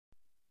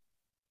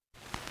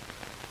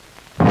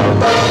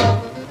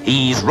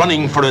He's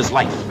running for his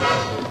life.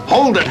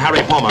 Hold it,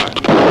 Harry Palmer.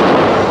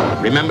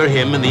 Remember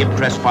him in the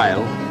Ipcress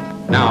file?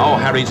 Now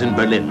Harry's in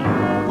Berlin,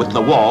 with the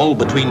wall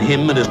between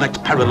him and his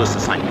next perilous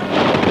assignment.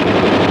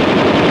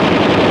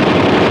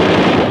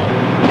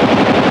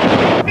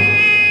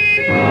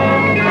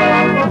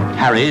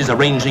 Harry's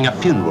arranging a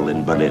funeral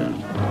in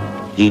Berlin.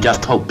 He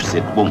just hopes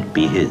it won't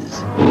be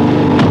his.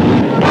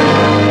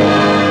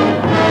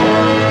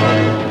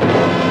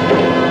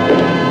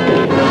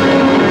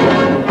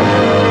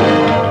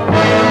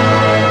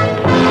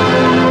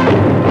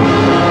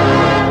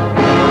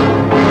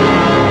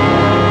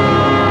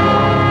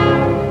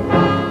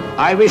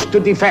 I wish to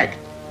defect.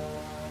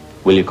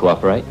 Will you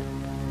cooperate?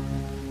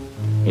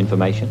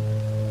 Information?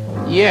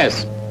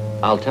 Yes.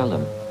 I'll tell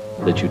them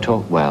that you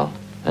talk well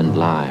and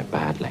lie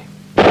badly.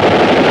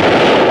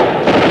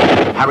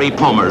 Harry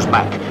Palmer's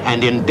back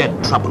and in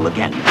dead trouble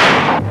again.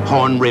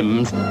 Horn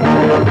rims,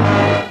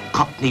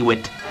 cockney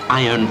wit,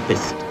 iron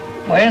fist.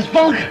 Where's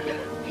Vulcan?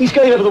 He's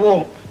going over the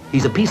wall.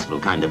 He's a peaceful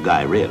kind of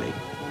guy, really.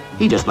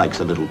 He just likes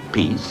a little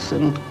peace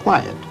and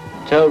quiet.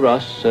 Tell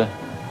Ross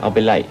I'll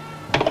be late.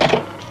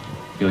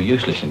 You're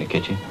useless in the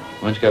kitchen.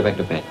 Why don't you go back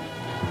to bed?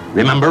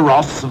 Remember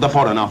Ross of the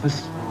Foreign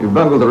Office? You've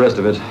bungled the rest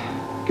of it.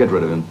 Get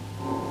rid of him.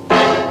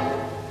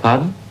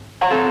 Pardon?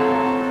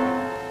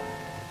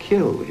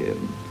 Kill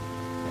him.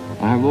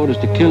 I have orders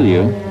to kill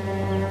you.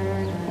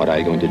 What are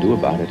you going to do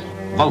about it?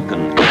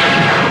 Vulcan.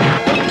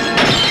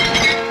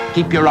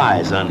 Keep your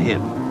eyes on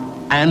him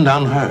and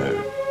on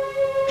her.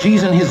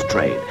 She's in his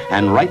trade,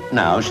 and right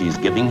now she's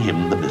giving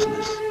him the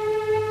business.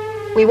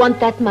 We want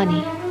that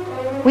money.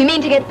 We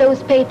mean to get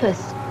those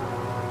papers.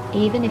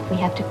 Even if we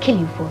have to kill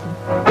you for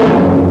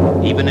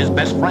them. Even his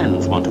best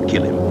friends want to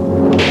kill him.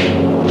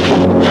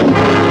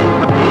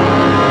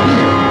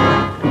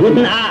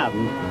 Guten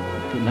Abend.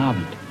 Guten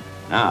Abend.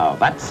 Now,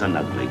 that's an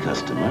ugly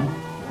customer.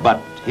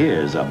 But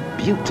here's a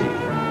beauty.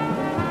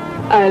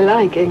 I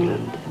like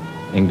England.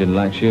 England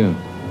likes you.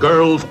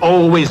 Girls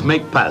always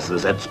make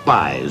passes at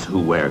spies who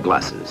wear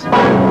glasses.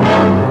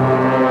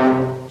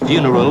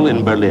 Funeral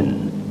in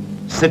Berlin.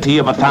 City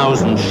of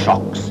 1,000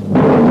 shocks.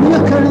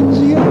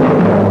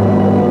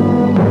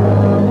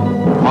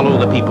 Follow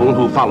the people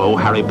who follow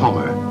Harry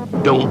Palmer.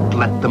 Don't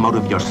let them out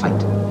of your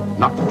sight.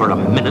 Not for a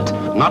minute,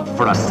 not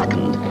for a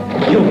second.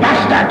 You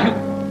bastard!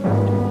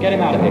 You... Get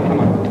him out of here, come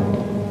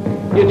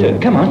on. You two,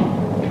 come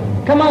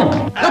on. Come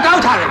on. Look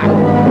out,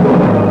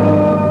 Harry!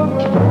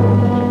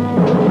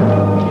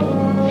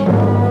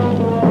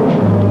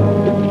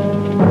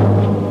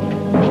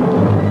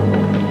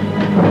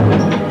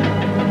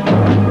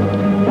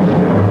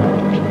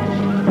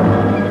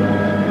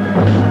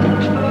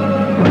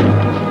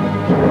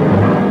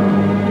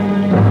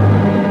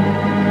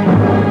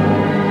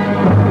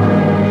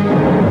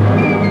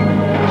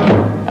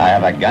 I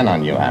have a gun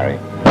on you, Harry.